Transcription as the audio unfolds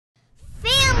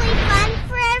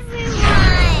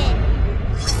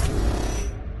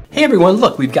Hey everyone,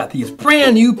 look, we've got these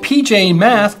brand new PJ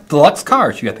Masks Deluxe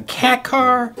cars. You got the cat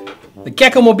car, the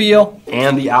Gekko mobile,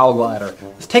 and the Owl glider.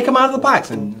 Let's take them out of the box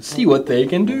and see what they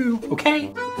can do,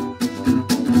 okay?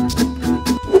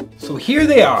 So here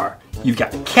they are. You've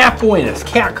got Catboy and his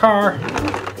cat car.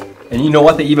 And you know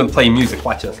what? They even play music.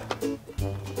 Watch this.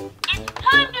 It's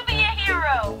time to be a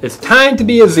hero. It's time to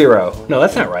be a zero. No,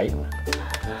 that's not right.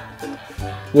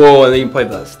 Whoa, and they even play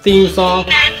the theme song.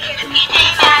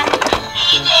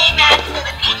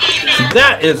 So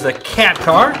that is the cat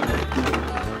car.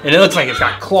 And it looks like it's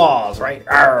got claws, right?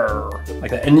 Arr,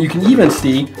 like that. And you can even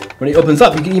see, when it opens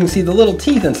up, you can even see the little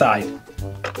teeth inside.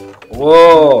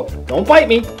 Whoa, don't bite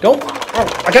me. Don't.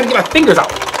 Oh, I gotta get my fingers out.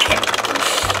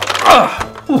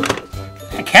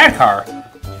 That cat car.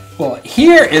 Well,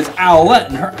 here is Owlette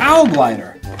and her owl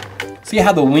glider. See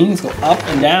how the wings go up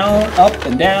and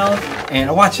down,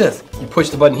 and watch this. You push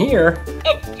the button here.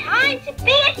 It's time to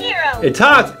be a hero. It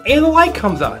talks, and the light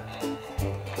comes on.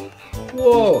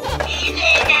 Whoa.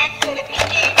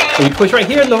 And you push right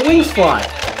here, and the wings fly.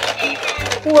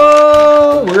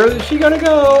 Whoa, where is she gonna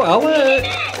go? Owlette.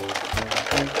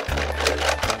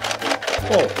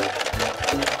 Whoa.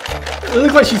 It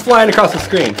looks like she's flying across the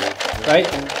screen, right?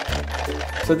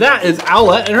 So that is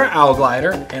Owlette and her owl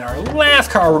glider. And our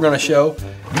last car we're gonna show,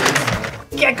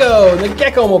 Gekko, the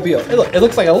Gekko mobile. It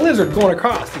looks like a lizard going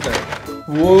across.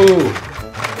 Whoa.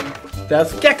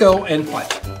 That's Gekko, and watch.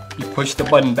 You push the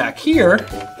button back here,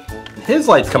 his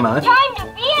lights come on. Time to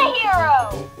be a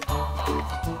hero.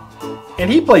 And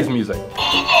he plays music.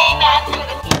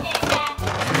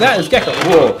 That is Gekko.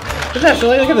 Whoa. Isn't that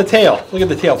silly? Look at the tail. Look at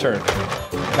the tail turn.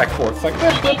 Back and forth. It's like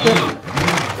whip, whip, whip.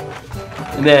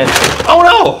 And then, oh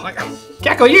no!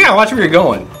 Gekko, you gotta watch where you're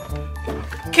going.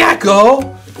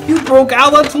 Gekko, you broke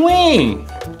Owlette's wing.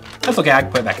 That's okay, I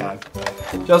can put it back on.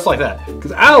 Just like that.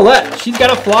 Because Owlette, she's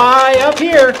gotta fly up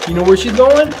here. You know where she's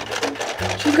going?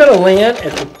 She's gonna land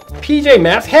at the PJ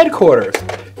Masks headquarters.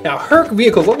 Now, her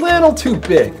vehicle's a little too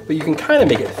big, but you can kind of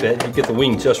make it fit. You get the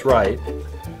wing just right.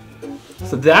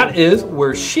 So that is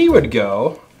where she would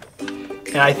go.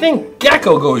 And I think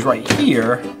Gekko goes right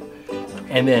here.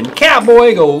 And then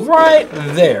Catboy goes right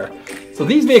there. So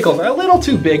these vehicles are a little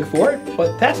too big for it,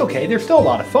 but that's okay. They're still a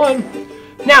lot of fun.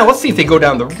 Now let's see if they go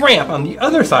down the ramp on the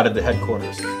other side of the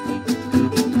headquarters.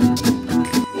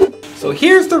 So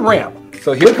here's the ramp.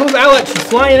 So here comes Owlette. She's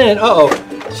flying in. Uh-oh.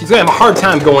 She's gonna have a hard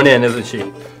time going in, isn't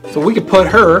she? So we could put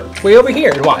her way over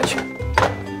here and watch.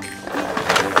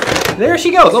 There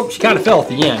she goes. Oh, she kind of fell at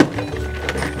the end.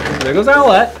 So there goes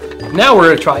Owlette. Now we're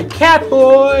gonna try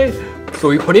Catboy. So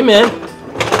we put him in.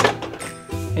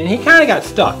 And he kind of got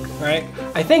stuck, right?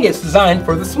 I think it's designed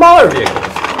for the smaller vehicles.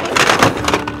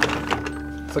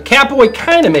 So Catboy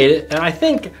kind of made it, and I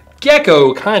think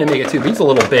Gekko kind of made it too, but he's a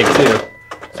little big too.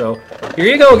 So here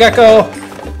you go, Gekko.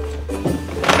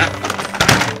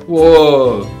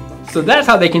 Whoa. So that's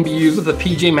how they can be used with the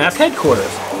PJ Masks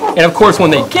headquarters. And of course, when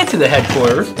they get to the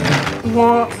headquarters,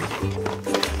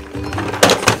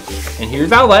 and here's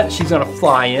Owlette, she's gonna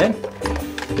fly in.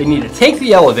 They need to take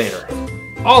the elevator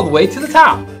all the way to the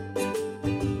top.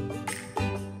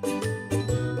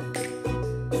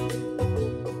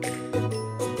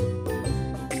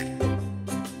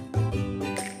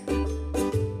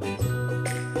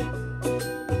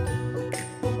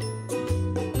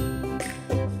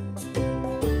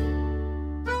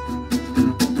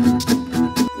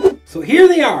 So here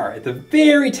they are at the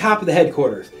very top of the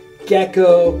headquarters.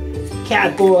 Gekko,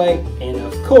 Catboy, and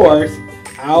of course,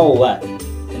 Owlette.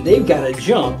 And they've got to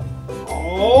jump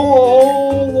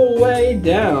all the way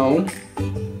down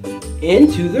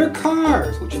into their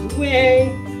cars, which is way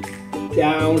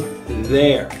down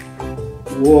there.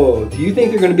 Whoa, do you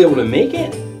think they're going to be able to make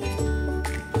it?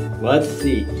 Let's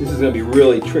see. This is going to be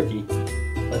really tricky.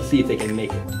 Let's see if they can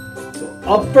make it. So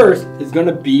up first is going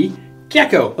to be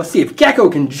Gekko. Let's see if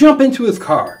Gekko can jump into his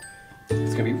car.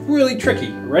 It's going to be really tricky.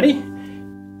 Ready?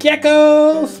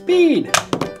 Gekko, speed!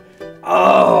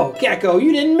 Oh, Gekko,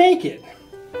 you didn't make it.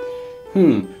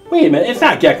 Wait a minute, it's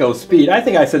not Gekko speed. I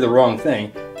think I said the wrong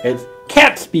thing. It's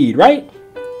cat speed, right?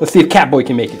 Let's see if Catboy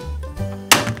can make it.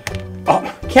 Oh,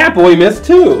 Catboy missed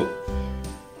too.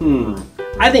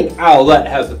 I think Owlette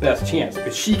has the best chance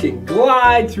because she can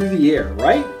glide through the air,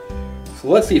 right? So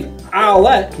let's see if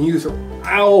Owlette can use her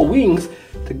owl wings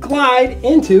to glide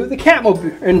into the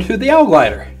Catmobile, into the owl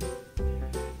glider.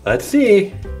 Let's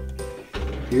see.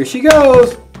 Here she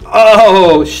goes.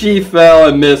 Oh, she fell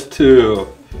and missed too.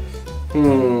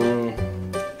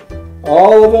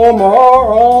 All of them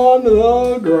are on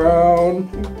the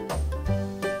ground.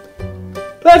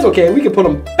 But that's okay, we can put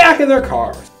them back in their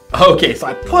cars. Okay, so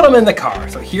I put them in the car.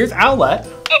 So here's Owlette.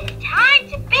 It's time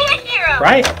to be a hero.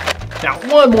 Right? Now,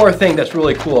 one more thing that's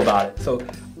really cool about it. So,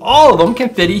 all of them can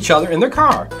fit each other in their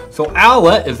car. So,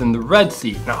 Owlette is in the red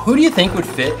seat. Now, who do you think would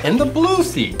fit in the blue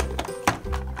seat?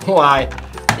 Why,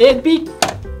 it'd be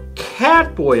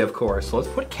Catboy, of course. So, let's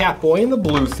put Catboy in the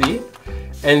blue seat.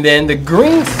 And then the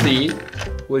green seat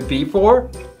would be for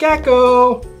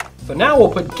Gekko. So, now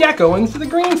we'll put Gekko into the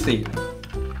green seat.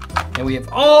 And we have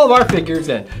all of our figures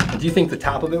in. And do you think the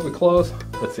top of it would close?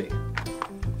 Let's see.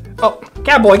 Oh,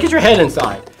 Catboy, get your head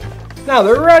inside. Now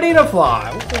they're ready to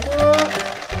fly.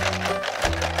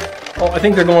 Oh, I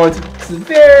think they're going to the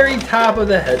very top of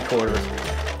the headquarters.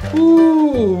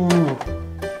 Ooh.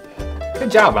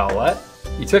 Good job, Owlette.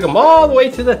 You took them all the way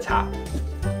to the top.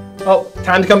 Oh,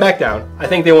 time to come back down. I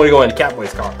think they want to go into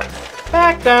Catboy's car.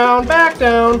 Back down, back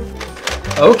down.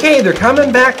 Okay, they're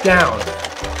coming back down.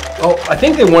 Oh, I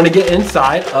think they want to get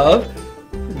inside of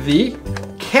the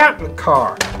cat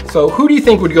car. So who do you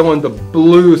think would go in the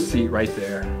blue seat right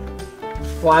there?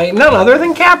 Why, none other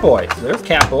than Catboy. So there's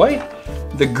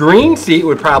Catboy. The green seat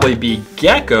would probably be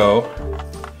Gekko.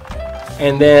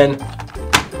 And then,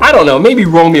 I don't know, maybe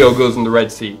Romeo goes in the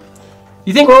red seat.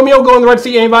 You think Romeo will go in the red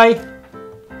seat, anybody?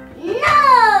 No!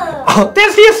 Oh,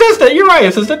 that's the assistant. You're right,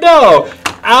 assistant. No.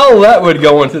 Owlette would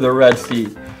go into the red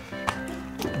seat.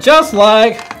 Just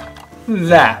like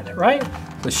that, right?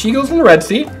 So she goes in the red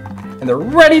seat, and they're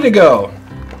ready to go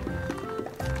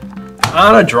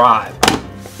on a drive.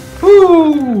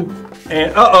 Woo!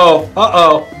 And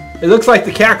uh-oh. It looks like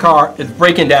the cat car is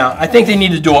breaking down. I think they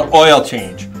need to do an oil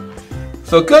change.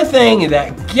 So good thing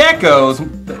that Gekko's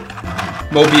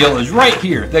mobile is right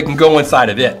here. They can go inside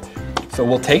of it. So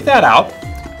we'll take that out.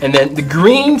 And then the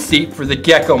green seat for the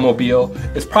Gekko mobile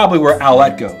is probably where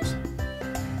Owlette goes.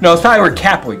 No, it's probably where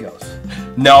Catboy goes.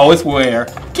 No, it's where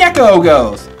Gekko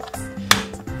goes.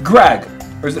 Greg,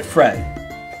 or is it Fred?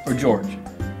 Or George?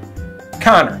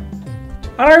 Connor.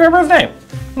 I don't remember his name.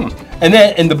 And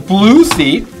then in the blue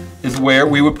seat is where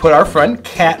we would put our friend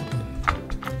Cat.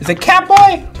 Is it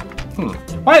Catboy?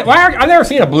 I've never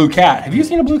seen a blue cat. Have you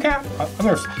seen a blue cat?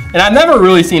 And I've never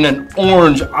really seen an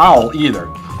orange owl either.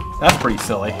 That's pretty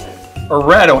silly. Or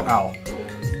red owl.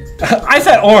 I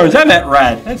said orange, I meant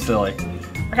red. That's silly.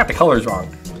 I got the colors wrong.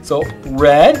 So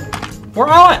red or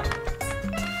Owlette.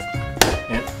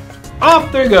 And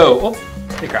off they go.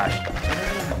 Oh, they crashed.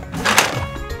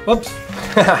 Whoops.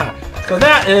 So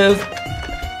that is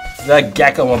the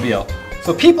Gekko mobile.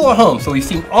 So people at home, so we've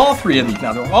seen all three of these.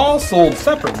 Now they're all sold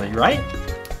separately, right?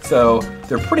 So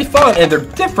they're pretty fun and they're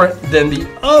different than the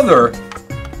other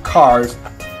cars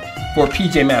for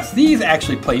PJ Masks. These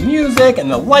actually play music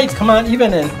and the lights come on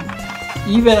even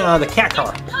on the cat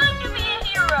car. Time to be a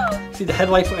hero. See, the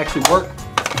headlights will actually work.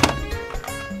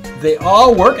 They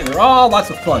all work and they're all lots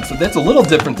of fun. So that's a little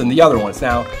different than the other ones.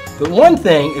 Now, the one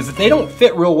thing is that they don't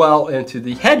fit real well into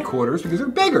the headquarters because they're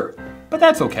bigger. But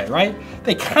that's okay, right?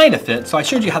 They kind of fit, so I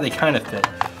showed you how they kind of fit.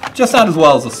 Just not as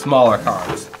well as the smaller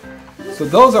cars. So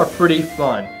those are pretty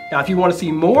fun. Now, if you want to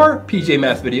see more PJ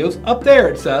Masks videos, up there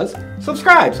it says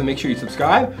subscribe. So make sure you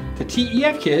subscribe to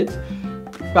TEF Kids.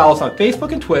 Follow us on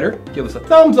Facebook and Twitter. Give us a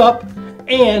thumbs up.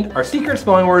 And our secret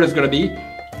spelling word is going to be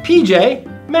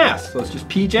PJ Masks. So it's just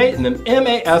PJ and then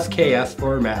MASKKS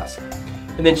for mask.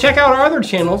 And then check out our other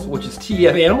channels, which is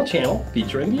TEF Animal Channel,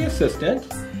 featuring the assistant,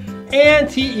 and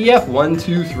TEF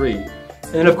 123. And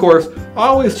then of course,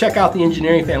 always check out the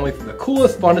engineering family for the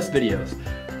coolest, funnest videos.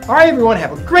 Alright everyone,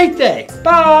 have a great day.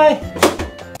 Bye!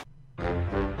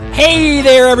 Hey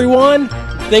there everyone!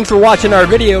 Thanks for watching our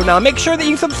video. Now make sure that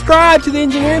you subscribe to the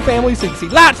engineering family so you can see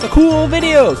lots of cool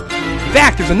videos. In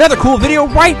fact, there's another cool video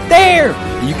right there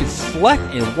you can select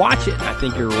and watch it. I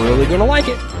think you're really going to like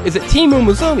it. Is it Team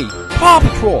Umizoomi, Paw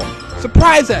Patrol,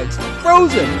 Surprise Eggs,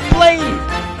 Frozen, Blade,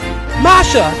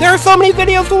 Masha? There are so many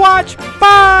videos to watch.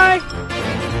 Bye!